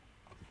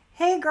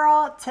Hey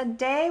girl,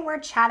 today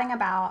we're chatting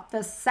about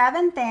the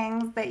 7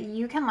 things that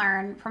you can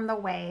learn from the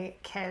way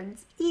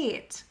kids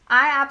eat.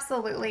 I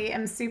absolutely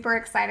am super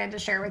excited to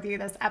share with you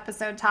this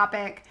episode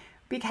topic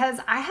because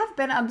I have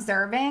been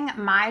observing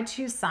my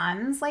 2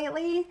 sons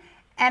lately,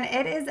 and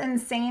it is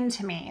insane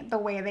to me the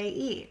way they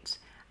eat.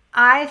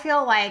 I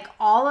feel like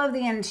all of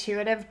the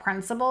intuitive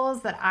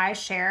principles that I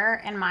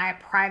share in my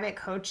private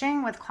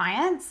coaching with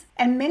clients,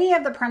 and many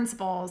of the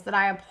principles that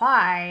I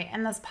apply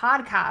in this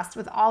podcast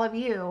with all of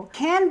you,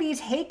 can be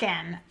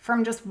taken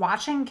from just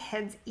watching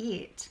kids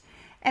eat.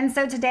 And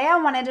so today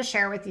I wanted to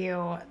share with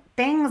you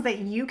things that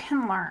you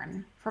can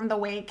learn from the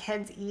way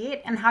kids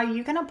eat and how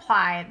you can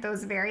apply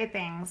those very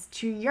things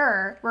to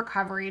your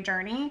recovery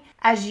journey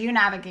as you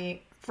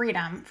navigate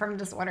freedom from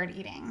disordered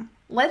eating.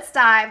 Let's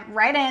dive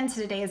right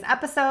into today's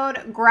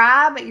episode.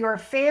 Grab your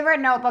favorite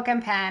notebook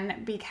and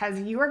pen because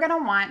you are going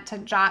to want to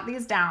jot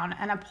these down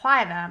and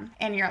apply them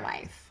in your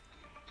life.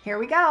 Here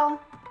we go.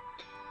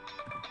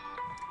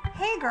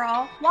 Hey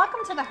girl,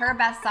 welcome to the Her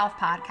Best Self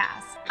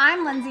podcast.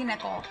 I'm Lindsay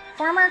Nickel,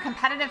 former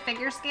competitive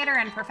figure skater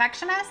and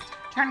perfectionist,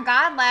 turned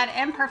God-led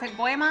imperfect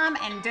boy mom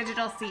and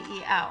digital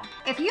CEO.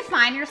 If you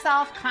find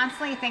yourself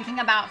constantly thinking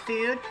about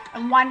food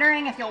and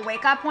wondering if you'll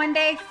wake up one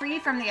day free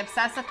from the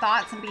obsessive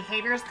thoughts and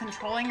behaviors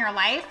controlling your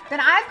life, then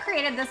I've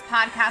created this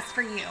podcast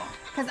for you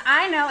because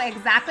I know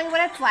exactly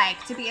what it's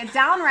like to be a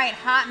downright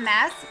hot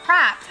mess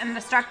trapped in a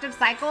destructive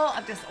cycle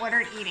of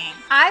disordered eating.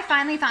 I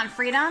finally found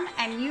freedom,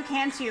 and you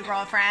can too,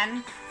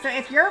 girlfriend. So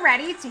if you're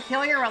ready to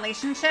heal your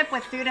relationship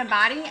with food and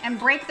body and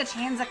break the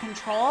chains of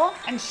control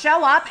and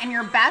show up in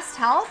your best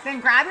health,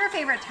 then grab your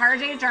favorite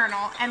Tarjay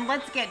journal and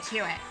let's get to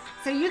it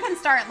so you can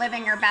start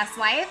living your best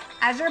life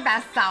as your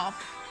best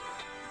self.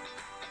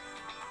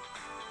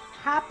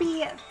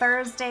 Happy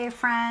Thursday,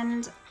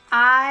 friend.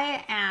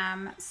 I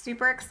am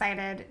super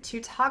excited to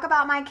talk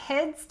about my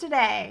kids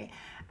today.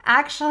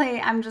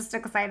 Actually, I'm just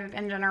excited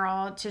in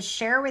general to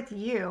share with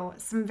you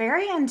some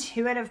very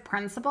intuitive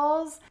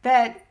principles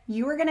that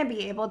you are going to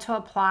be able to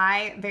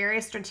apply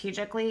very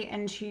strategically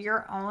into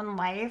your own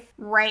life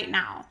right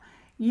now.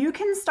 You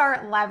can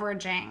start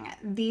leveraging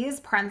these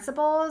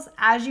principles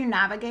as you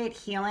navigate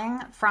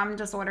healing from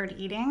disordered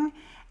eating,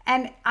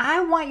 and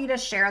I want you to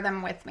share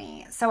them with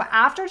me. So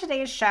after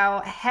today's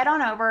show, head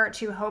on over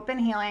to Hope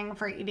and Healing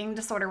for Eating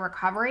Disorder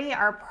Recovery,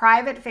 our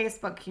private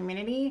Facebook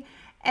community,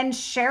 and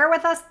share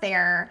with us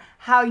there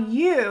how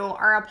you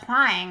are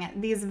applying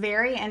these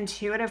very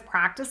intuitive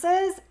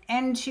practices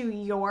into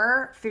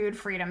your food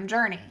freedom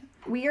journey.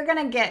 We are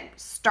going to get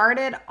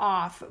started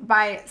off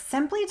by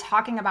simply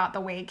talking about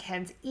the way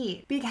kids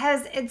eat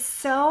because it's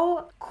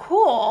so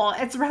cool.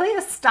 It's really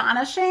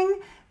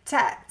astonishing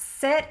to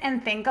sit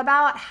and think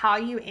about how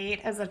you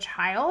ate as a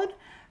child,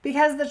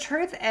 because the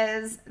truth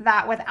is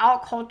that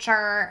without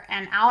culture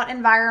and out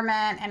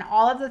environment and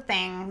all of the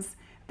things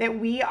that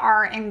we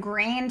are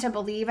ingrained to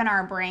believe in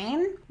our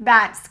brain,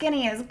 that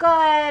skinny is good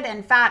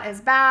and fat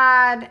is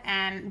bad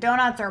and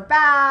donuts are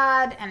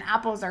bad and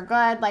apples are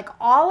good, like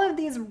all of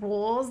these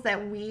rules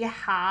that we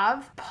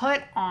have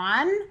put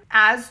on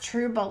as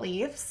true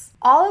beliefs,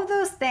 all of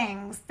those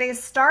things, they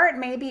start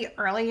maybe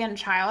early in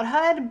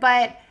childhood,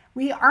 but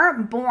we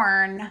aren't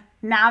born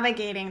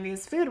navigating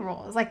these food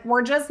rules. Like,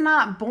 we're just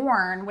not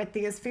born with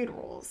these food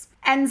rules.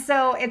 And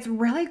so it's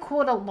really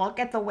cool to look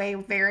at the way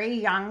very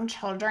young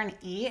children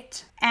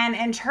eat and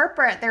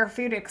interpret their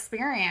food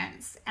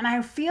experience. And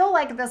I feel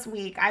like this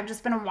week I've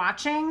just been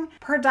watching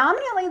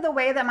predominantly the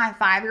way that my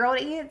 5-year-old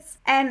eats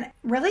and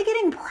really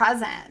getting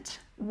present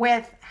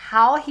with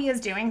how he is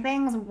doing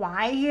things,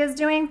 why he is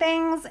doing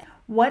things,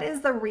 what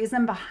is the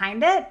reason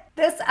behind it.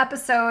 This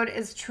episode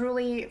is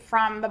truly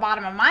from the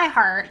bottom of my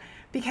heart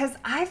because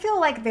I feel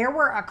like there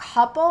were a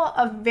couple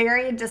of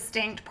very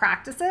distinct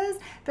practices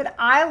that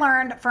I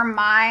learned from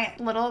my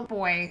little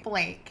boy,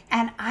 Blake.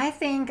 And I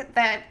think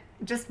that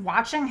just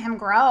watching him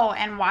grow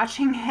and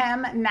watching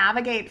him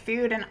navigate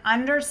food and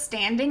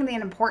understanding the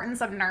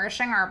importance of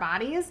nourishing our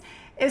bodies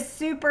is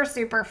super,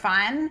 super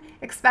fun,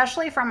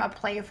 especially from a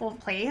playful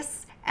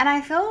place. And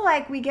I feel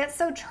like we get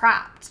so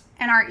trapped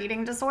in our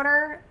eating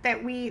disorder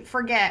that we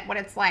forget what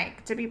it's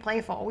like to be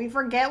playful. We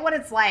forget what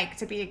it's like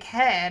to be a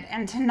kid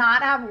and to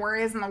not have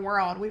worries in the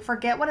world. We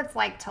forget what it's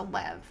like to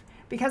live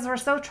because we're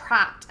so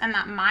trapped in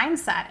that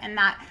mindset and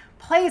that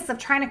place of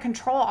trying to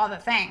control all the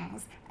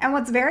things. And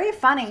what's very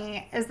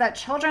funny is that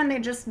children, they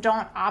just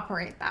don't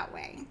operate that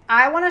way.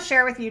 I want to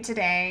share with you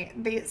today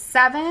the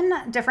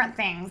 7 different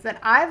things that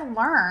I've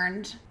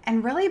learned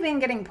and really been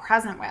getting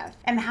present with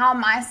and how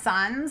my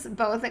sons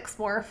both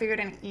explore food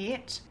and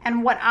eat.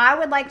 And what I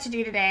would like to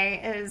do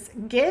today is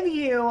give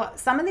you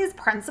some of these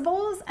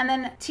principles and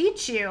then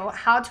teach you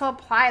how to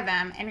apply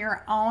them in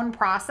your own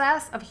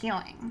process of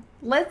healing.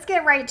 Let's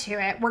get right to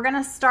it. We're going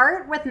to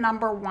start with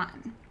number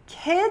 1.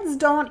 Kids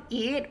don't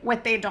eat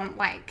what they don't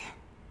like.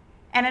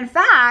 And in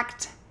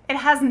fact, it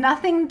has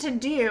nothing to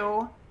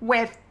do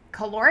with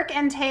caloric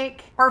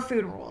intake or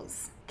food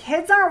rules.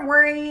 Kids aren't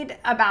worried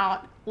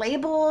about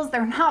labels.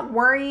 They're not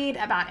worried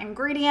about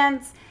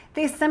ingredients.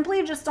 They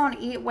simply just don't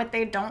eat what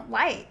they don't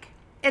like.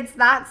 It's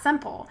that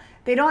simple.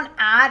 They don't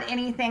add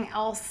anything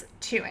else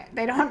to it.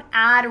 They don't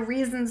add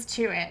reasons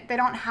to it. They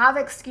don't have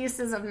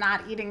excuses of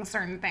not eating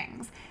certain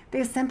things.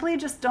 They simply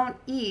just don't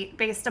eat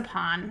based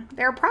upon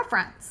their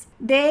preference.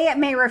 They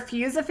may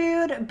refuse a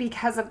food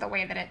because of the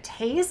way that it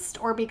tastes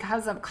or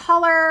because of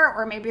color,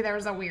 or maybe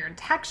there's a weird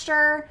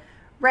texture,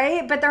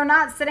 right? But they're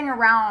not sitting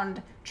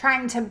around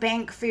trying to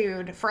bank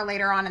food for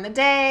later on in the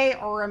day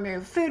or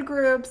remove food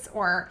groups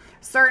or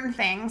certain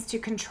things to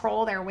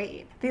control their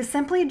weight. They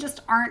simply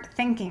just aren't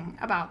thinking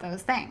about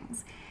those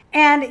things.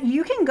 And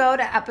you can go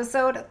to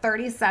episode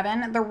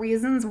 37, The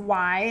Reasons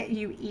Why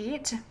You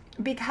Eat,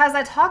 because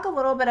I talk a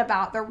little bit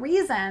about the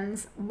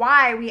reasons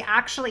why we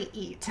actually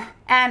eat.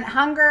 And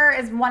hunger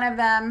is one of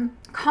them,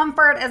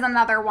 comfort is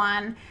another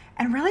one,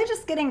 and really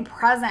just getting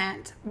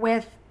present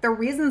with the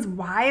reasons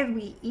why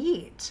we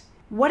eat.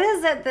 What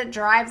is it that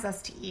drives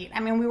us to eat?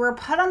 I mean, we were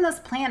put on this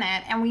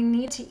planet and we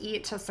need to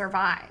eat to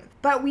survive.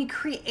 But we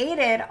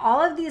created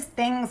all of these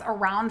things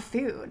around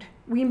food.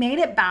 We made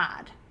it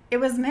bad. It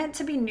was meant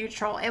to be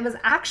neutral. It was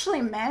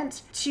actually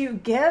meant to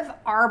give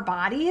our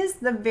bodies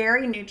the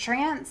very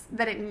nutrients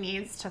that it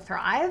needs to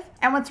thrive.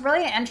 And what's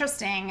really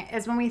interesting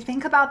is when we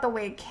think about the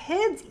way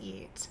kids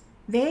eat,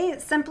 they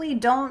simply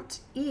don't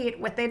eat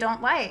what they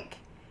don't like.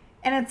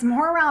 And it's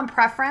more around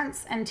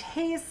preference and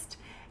taste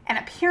and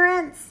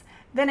appearance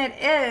than it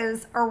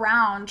is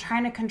around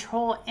trying to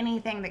control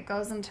anything that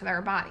goes into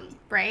their body,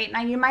 right?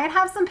 Now, you might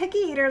have some picky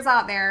eaters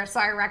out there, so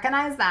I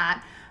recognize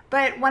that.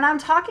 But when I'm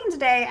talking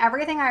today,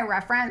 everything I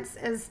reference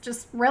is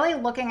just really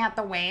looking at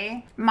the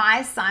way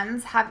my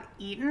sons have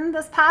eaten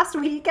this past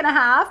week and a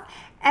half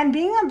and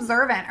being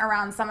observant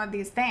around some of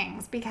these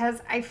things,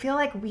 because I feel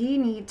like we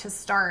need to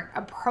start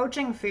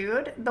approaching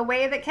food the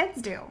way that kids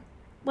do.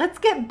 Let's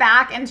get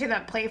back into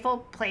the playful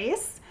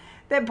place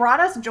that brought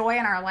us joy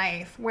in our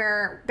life,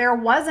 where there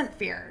wasn't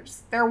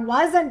fears, there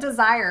wasn't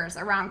desires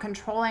around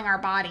controlling our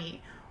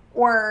body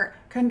or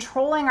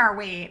controlling our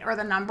weight or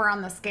the number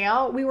on the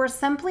scale. We were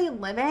simply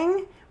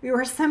living, we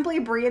were simply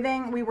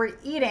breathing, we were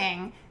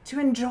eating to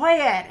enjoy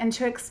it and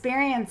to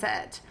experience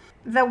it.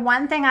 The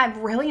one thing I've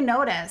really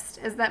noticed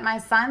is that my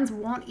sons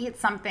won't eat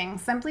something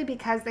simply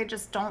because they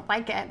just don't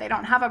like it. They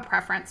don't have a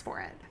preference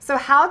for it. So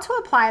how to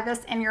apply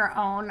this in your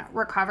own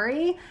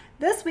recovery?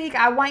 This week,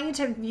 I want you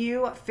to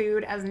view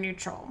food as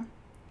neutral,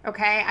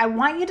 okay? I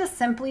want you to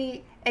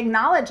simply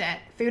acknowledge it.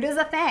 Food is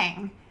a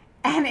thing,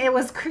 and it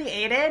was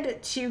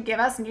created to give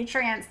us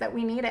nutrients that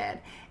we needed.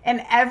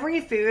 And every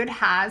food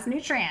has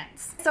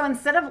nutrients. So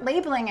instead of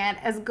labeling it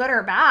as good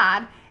or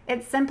bad,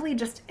 it simply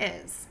just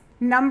is.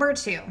 Number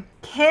 2,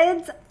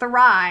 kids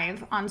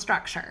thrive on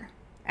structure.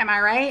 Am I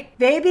right?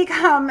 They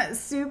become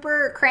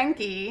super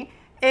cranky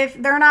if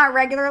they're not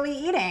regularly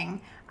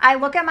eating. I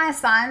look at my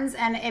sons,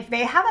 and if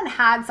they haven't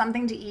had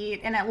something to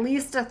eat in at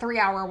least a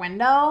 3-hour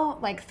window,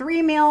 like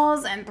 3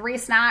 meals and 3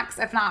 snacks,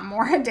 if not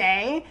more a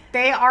day,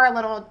 they are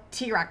little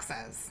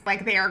T-Rexes.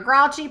 Like, they are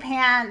grouchy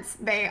pants,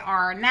 they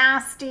are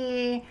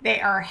nasty, they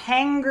are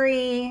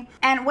hangry.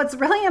 And what's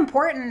really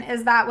important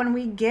is that when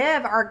we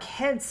give our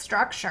kids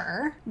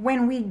structure,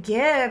 when we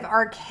give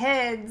our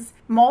kids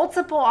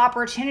multiple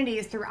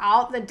opportunities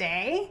throughout the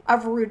day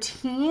of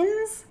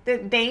routines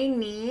that they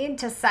need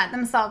to set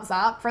themselves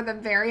up for the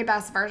very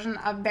best version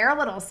of their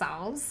little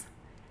selves,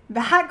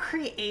 that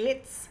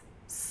creates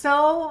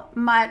so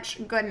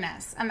much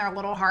goodness in their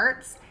little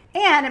hearts,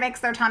 and it makes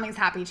their tummies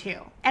happy too.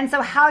 And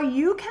so how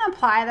you can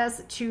apply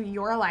this to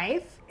your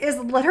life is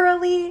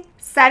literally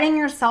setting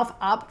yourself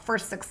up for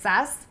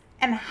success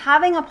and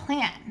having a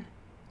plan.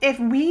 If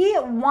we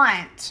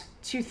want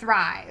to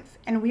thrive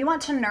and we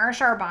want to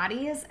nourish our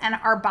bodies and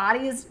our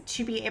bodies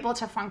to be able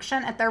to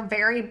function at their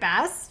very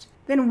best,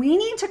 then we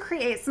need to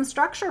create some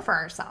structure for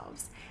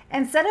ourselves.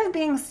 Instead of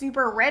being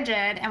super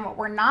rigid in what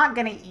we're not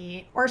going to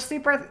eat or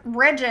super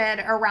rigid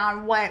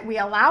around what we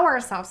allow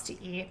ourselves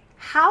to eat,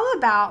 how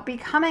about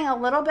becoming a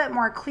little bit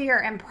more clear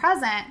and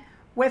present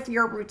with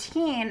your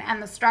routine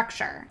and the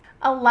structure,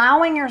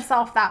 allowing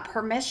yourself that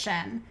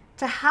permission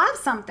to have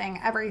something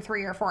every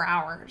 3 or 4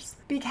 hours?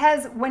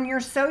 Because when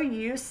you're so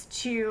used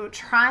to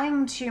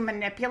trying to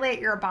manipulate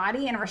your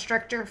body and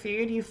restrict your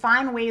food, you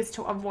find ways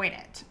to avoid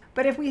it.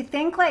 But if we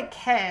think like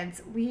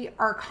kids, we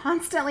are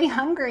constantly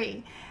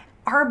hungry.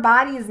 Our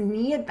bodies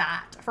need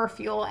that for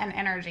fuel and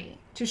energy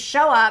to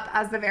show up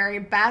as the very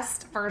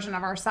best version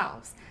of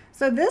ourselves.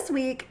 So this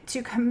week,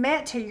 to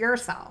commit to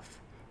yourself,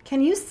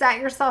 can you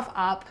set yourself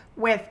up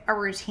with a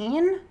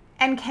routine?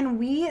 And can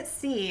we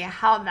see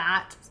how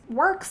that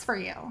works for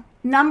you?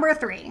 Number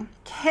 3,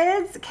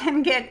 kids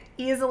can get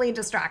easily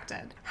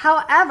distracted.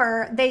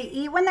 However, they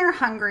eat when they're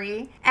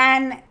hungry,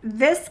 and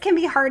this can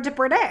be hard to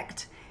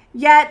predict.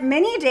 Yet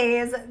many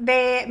days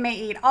they may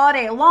eat all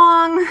day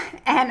long,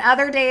 and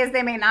other days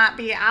they may not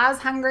be as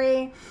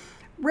hungry.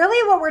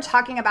 Really what we're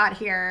talking about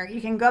here, you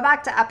can go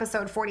back to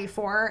episode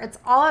 44. It's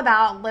all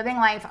about living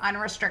life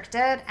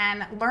unrestricted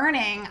and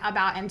learning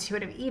about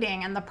intuitive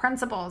eating and the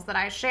principles that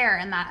I share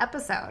in that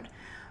episode.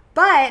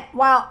 But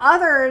while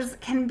others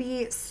can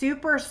be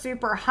super,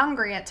 super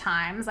hungry at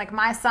times, like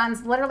my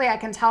sons, literally I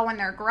can tell when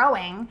they're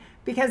growing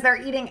because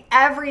they're eating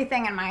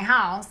everything in my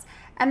house.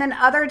 And then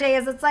other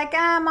days it's like,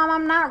 Mom,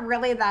 I'm not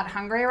really that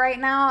hungry right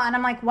now. And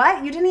I'm like,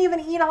 what? You didn't even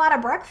eat a lot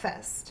of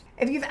breakfast.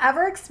 If you've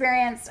ever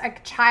experienced a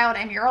child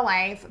in your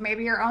life,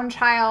 maybe your own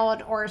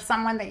child or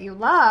someone that you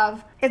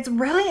love, it's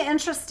really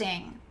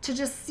interesting to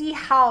just see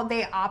how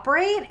they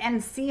operate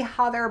and see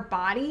how their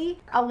body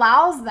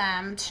allows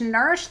them to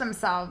nourish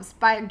themselves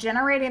by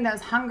generating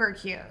those hunger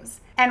cues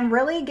and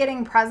really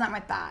getting present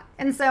with that.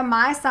 And so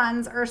my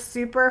sons are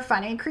super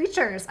funny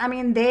creatures. I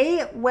mean,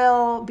 they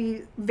will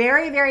be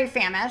very, very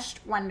famished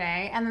one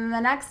day, and then the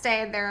next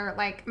day they're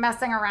like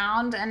messing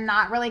around and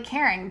not really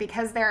caring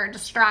because they're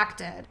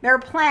distracted. They're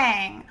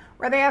playing,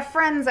 or they have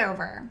friends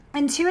over.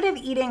 Intuitive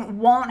eating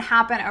won't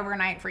happen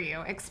overnight for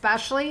you,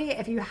 especially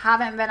if you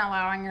haven't been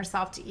allowing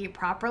yourself to eat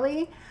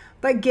properly.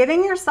 But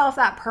giving yourself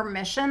that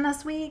permission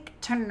this week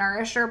to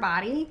nourish your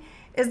body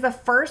is the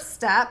first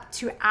step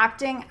to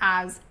acting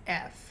as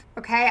if.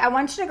 Okay, I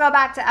want you to go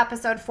back to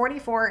episode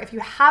 44 if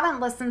you haven't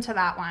listened to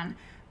that one,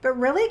 but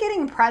really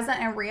getting present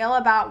and real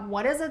about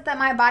what is it that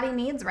my body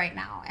needs right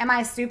now. Am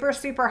I super,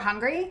 super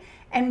hungry?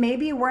 And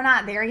maybe we're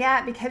not there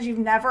yet because you've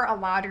never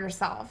allowed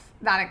yourself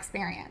that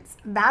experience.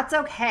 That's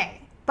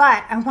okay.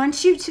 But I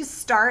want you to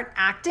start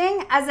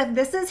acting as if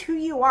this is who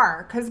you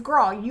are. Because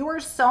girl, you are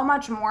so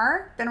much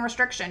more than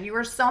restriction. You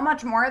are so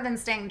much more than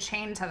staying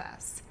chained to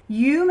this.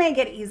 You may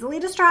get easily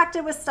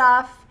distracted with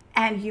stuff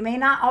and you may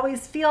not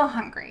always feel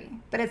hungry,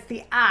 but it's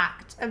the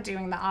act of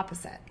doing the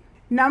opposite.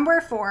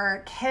 Number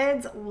 4,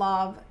 kids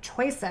love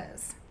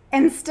choices.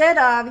 Instead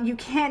of you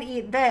can't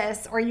eat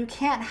this or you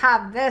can't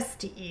have this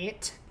to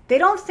eat, they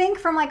don't think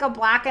from like a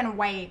black and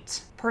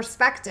white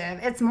perspective.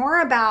 It's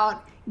more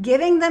about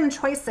giving them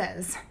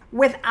choices.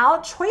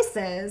 Without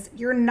choices,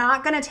 you're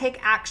not going to take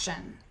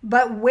action.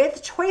 But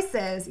with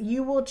choices,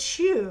 you will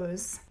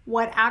choose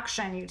what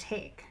action you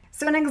take.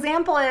 So an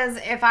example is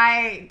if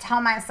I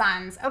tell my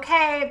sons,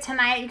 okay,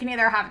 tonight you can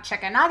either have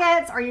chicken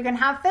nuggets or you can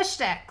have fish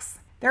sticks.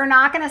 They're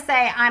not going to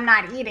say, I'm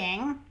not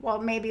eating. Well,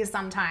 maybe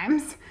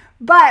sometimes.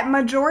 But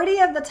majority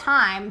of the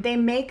time, they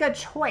make a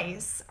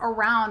choice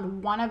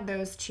around one of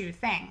those two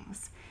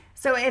things.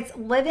 So it's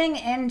living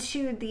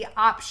into the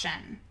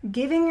option.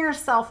 Giving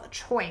yourself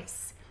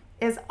choice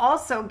is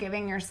also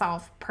giving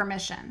yourself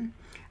permission.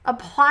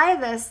 Apply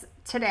this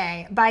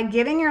today by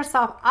giving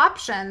yourself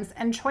options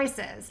and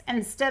choices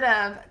instead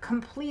of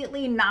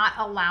completely not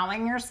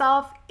allowing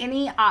yourself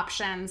any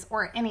options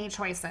or any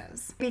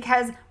choices.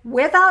 Because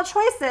without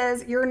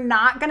choices, you're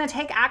not going to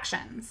take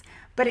actions.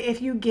 But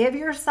if you give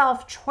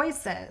yourself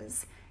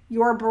choices,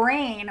 your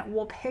brain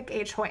will pick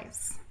a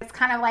choice. It's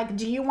kind of like,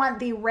 do you want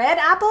the red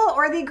apple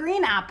or the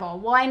green apple?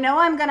 Well, I know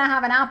I'm going to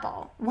have an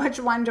apple. Which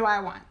one do I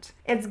want?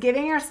 It's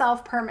giving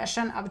yourself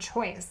permission of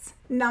choice.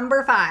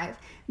 Number 5,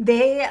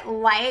 they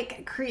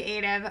like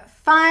creative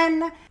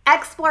fun,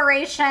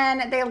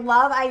 exploration. They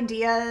love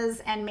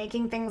ideas and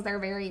making things their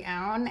very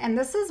own. And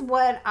this is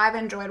what I've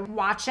enjoyed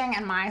watching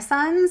in my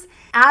sons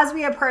as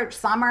we approach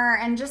summer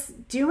and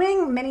just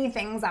doing many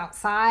things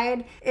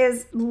outside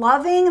is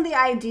loving the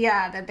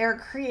idea that their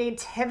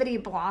creativity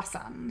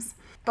blossoms.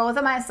 Both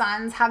of my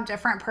sons have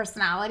different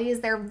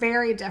personalities. They're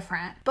very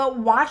different. But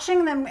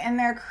watching them in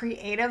their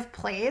creative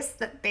place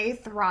that they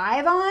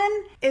thrive on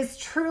is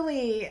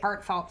truly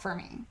heartfelt for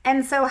me.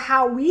 And so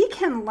how we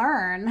can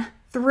learn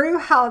through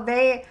how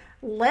they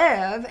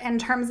live in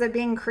terms of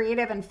being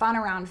creative and fun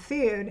around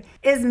food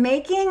is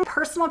making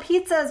personal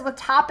pizzas with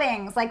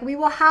toppings. Like we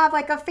will have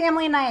like a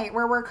family night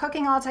where we're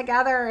cooking all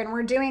together and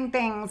we're doing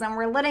things and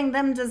we're letting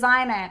them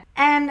design it.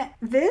 And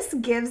this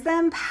gives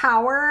them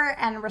power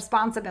and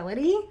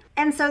responsibility.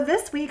 And so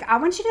this week, I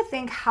want you to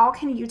think, how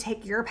can you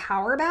take your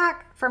power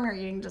back from your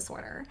eating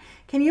disorder?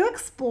 Can you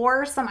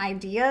explore some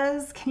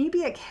ideas? Can you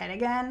be a kid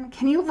again?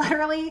 Can you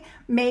literally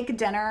make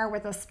dinner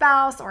with a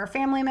spouse or a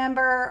family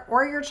member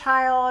or your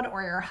child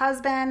or your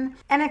husband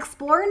and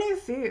explore new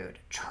food?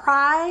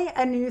 Try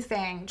a new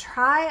thing.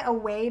 Try a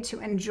way to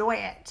enjoy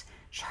it.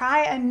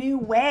 Try a new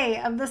way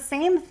of the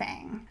same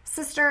thing.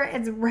 Sister,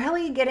 it's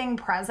really getting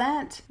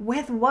present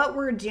with what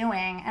we're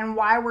doing and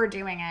why we're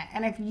doing it.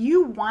 And if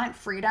you want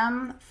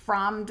freedom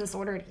from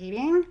disordered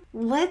eating,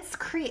 let's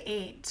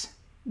create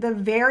the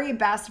very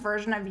best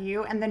version of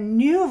you and the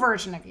new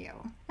version of you.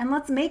 And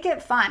let's make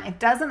it fun. It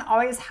doesn't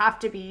always have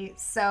to be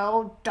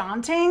so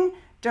daunting,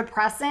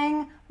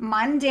 depressing,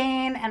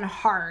 mundane, and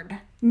hard.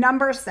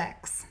 Number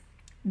 6,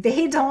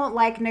 they don't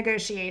like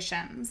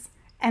negotiations.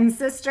 And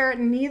sister,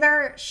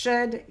 neither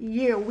should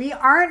you. We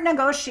aren't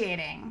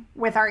negotiating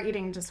with our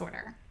eating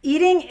disorder.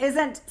 Eating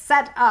isn't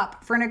set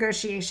up for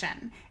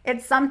negotiation.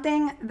 It's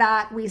something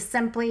that we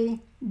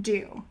simply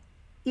do.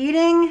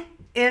 Eating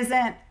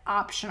isn't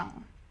optional.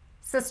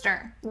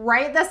 Sister,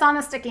 write this on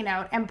a sticky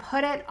note and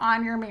put it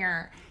on your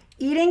mirror.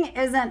 Eating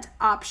isn't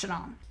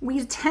optional.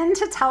 We tend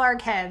to tell our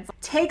kids,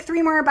 take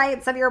 3 more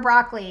bites of your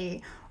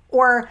broccoli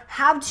or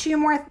have 2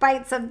 more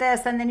bites of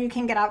this and then you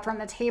can get up from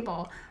the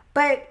table.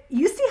 But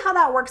you see how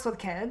that works with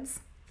kids?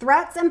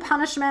 Threats and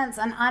punishments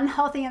and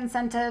unhealthy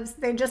incentives,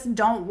 they just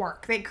don't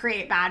work. They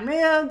create bad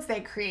moods,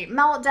 they create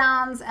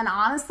meltdowns, and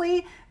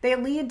honestly, they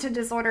lead to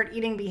disordered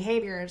eating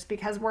behaviors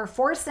because we're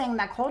forcing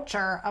the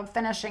culture of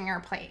finishing your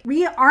plate.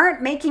 We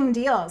aren't making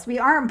deals. We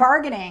aren't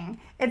bargaining.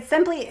 It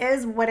simply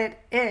is what it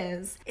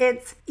is.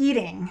 It's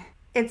eating.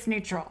 It's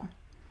neutral.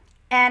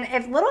 And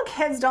if little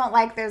kids don't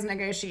like those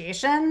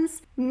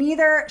negotiations,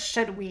 neither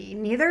should we.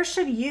 Neither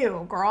should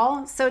you,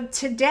 girl. So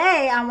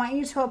today, I want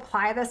you to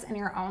apply this in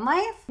your own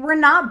life. We're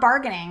not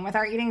bargaining with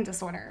our eating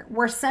disorder.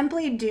 We're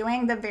simply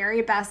doing the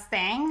very best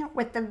thing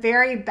with the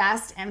very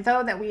best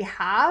info that we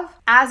have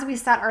as we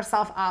set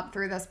ourselves up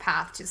through this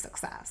path to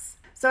success.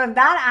 So if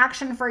that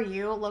action for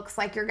you looks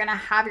like you're gonna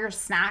have your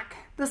snack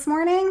this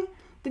morning,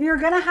 then you're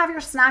gonna have your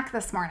snack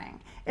this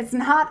morning. It's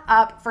not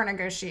up for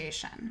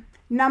negotiation.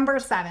 Number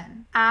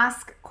 7,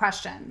 ask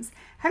questions.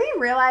 Have you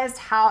realized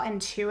how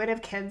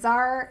intuitive kids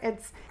are?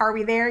 Are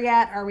we there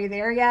yet? Are we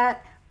there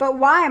yet? But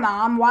why,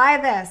 Mom? Why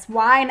this?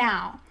 Why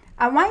now?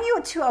 I want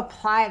you to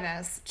apply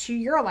this to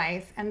your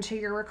life and to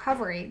your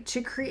recovery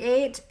to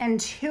create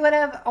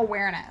intuitive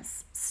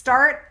awareness.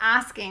 Start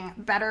asking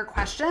better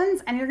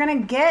questions and you're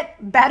gonna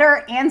get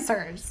better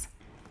answers.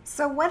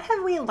 So what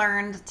have we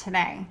learned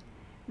today?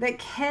 That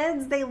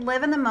kids, they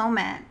live in the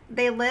moment.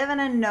 They live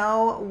in a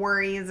no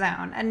worry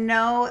zone, a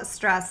no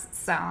stress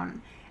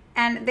zone.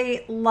 And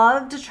they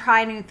love to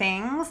try new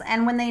things.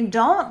 And when they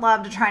don't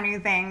love to try new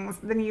things,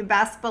 then you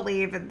best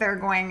believe that they're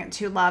going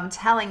to love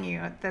telling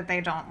you that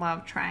they don't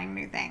love trying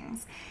new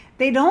things.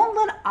 They don't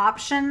let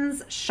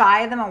options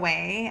shy them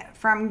away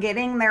from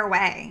getting their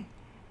way.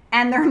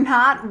 And they're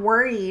not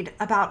worried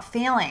about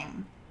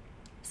failing.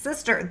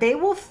 Sister, they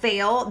will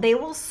fail, they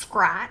will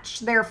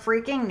scratch their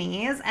freaking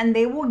knees, and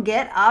they will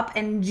get up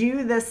and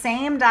do the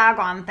same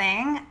daggone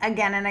thing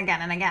again and again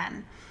and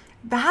again.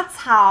 That's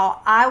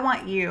how I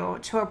want you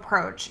to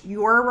approach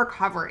your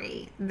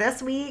recovery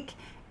this week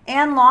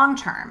and long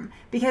term,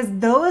 because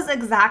those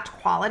exact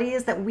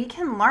qualities that we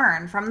can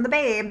learn from the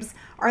babes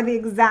are the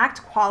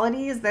exact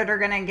qualities that are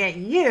going to get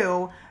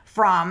you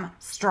from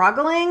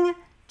struggling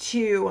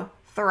to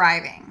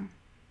thriving.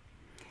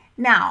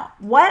 Now,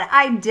 what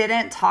I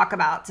didn't talk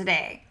about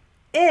today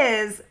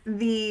is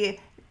the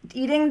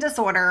eating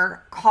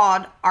disorder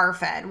called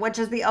ARFID, which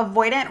is the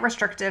Avoidant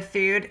Restrictive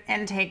Food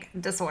Intake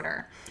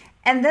Disorder.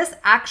 And this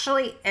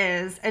actually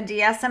is a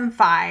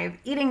DSM-5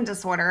 eating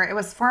disorder. It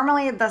was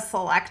formerly the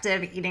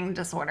selective eating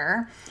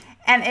disorder.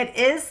 And it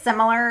is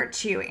similar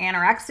to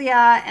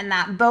anorexia in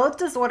that both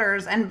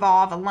disorders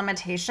involve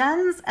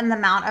limitations in the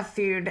amount of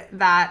food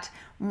that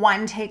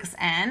one takes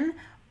in.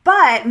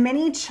 But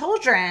many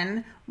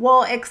children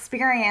will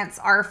experience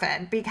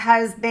ARFID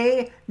because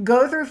they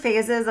go through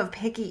phases of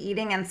picky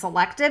eating and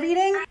selective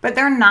eating, but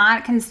they're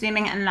not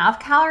consuming enough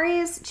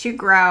calories to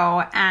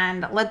grow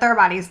and let their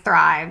bodies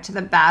thrive to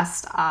the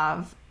best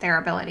of their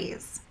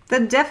abilities. The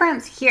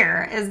difference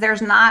here is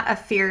there's not a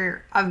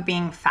fear of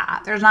being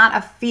fat. There's not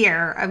a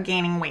fear of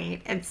gaining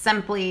weight. It's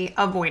simply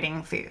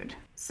avoiding food.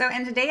 So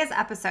in today's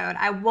episode,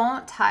 I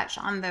won't touch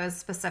on those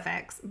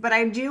specifics, but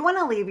I do want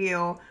to leave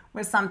you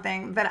with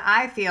something that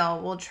I feel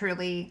will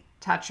truly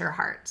touch your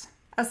heart.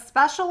 A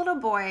special little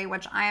boy,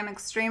 which I am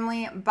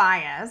extremely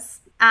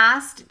biased,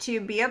 asked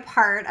to be a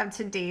part of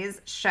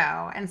today's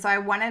show, and so I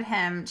wanted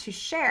him to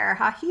share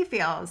how he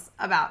feels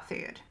about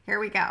food. Here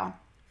we go.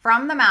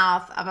 From the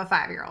mouth of a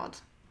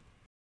 5-year-old.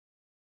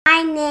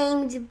 My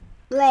name's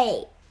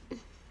Blake.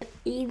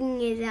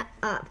 Eating is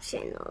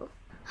optional.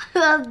 I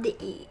love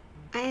to eat.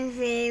 My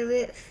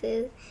favorite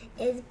food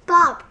is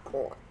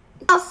popcorn.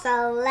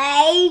 Also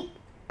like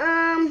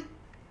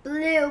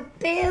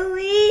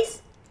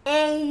blueberries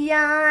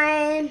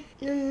and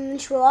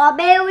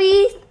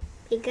strawberries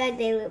because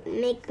they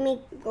make me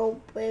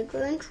go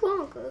bigger and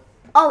stronger.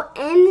 Oh,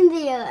 and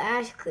the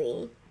ice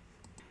cream.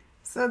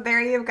 So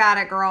there you've got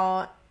it,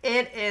 girl.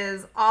 It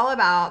is all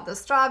about the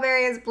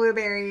strawberries,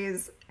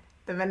 blueberries,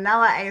 the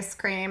vanilla ice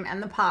cream,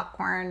 and the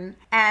popcorn.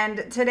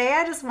 And today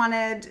I just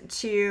wanted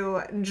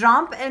to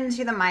jump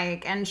into the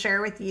mic and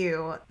share with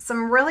you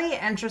some really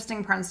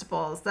interesting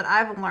principles that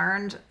I've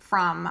learned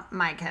from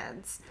my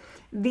kids.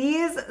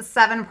 These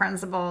 7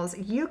 principles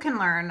you can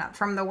learn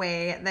from the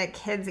way that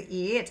kids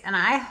eat, and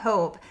I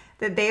hope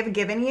that they've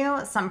given you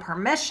some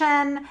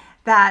permission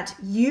that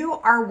you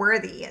are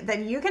worthy, that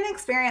you can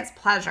experience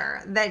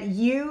pleasure, that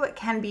you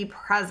can be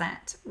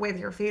present with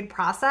your food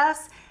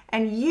process,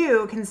 and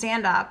you can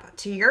stand up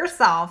to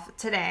yourself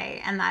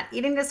today and that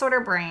eating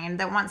disorder brain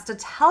that wants to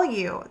tell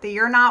you that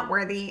you're not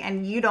worthy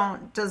and you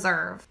don't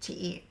deserve to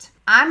eat.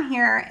 I'm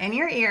here in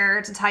your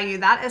ear to tell you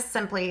that is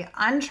simply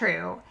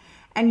untrue.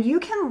 And you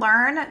can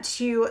learn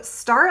to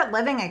start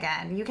living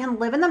again. You can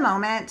live in the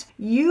moment.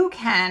 You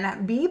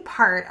can be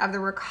part of the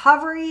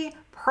recovery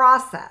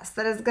process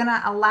that is going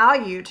to allow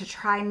you to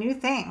try new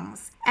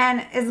things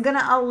and is going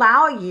to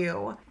allow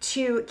you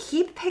to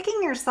keep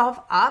picking yourself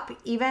up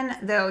even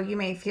though you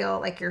may feel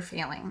like you're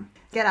failing.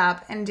 Get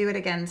up and do it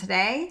again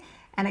today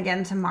and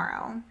again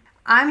tomorrow.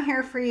 I'm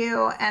here for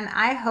you, and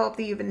I hope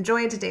that you've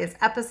enjoyed today's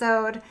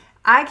episode.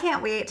 I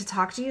can't wait to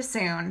talk to you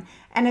soon.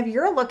 And if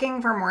you're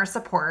looking for more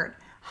support,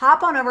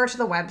 hop on over to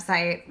the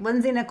website,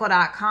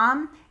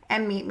 lindsaynickel.com,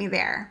 and meet me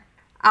there.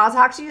 I'll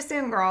talk to you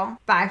soon, girl.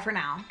 Bye for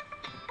now.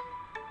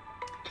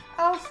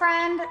 Oh,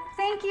 friend,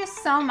 thank you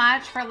so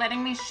much for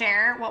letting me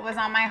share what was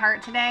on my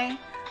heart today.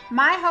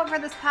 My hope for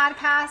this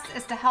podcast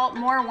is to help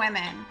more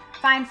women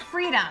find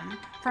freedom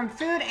from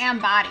food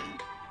and body.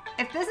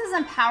 If this has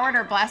empowered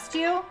or blessed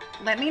you,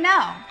 let me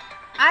know.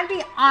 I'd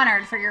be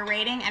honored for your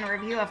rating and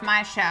review of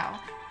my show,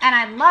 and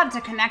I'd love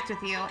to connect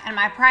with you in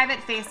my private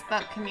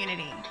Facebook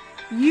community.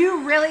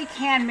 You really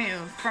can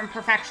move from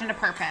perfection to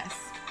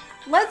purpose.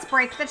 Let's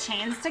break the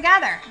chains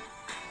together.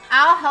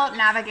 I'll help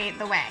navigate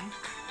the way.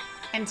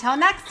 Until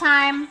next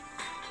time,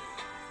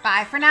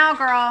 bye for now,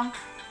 girl.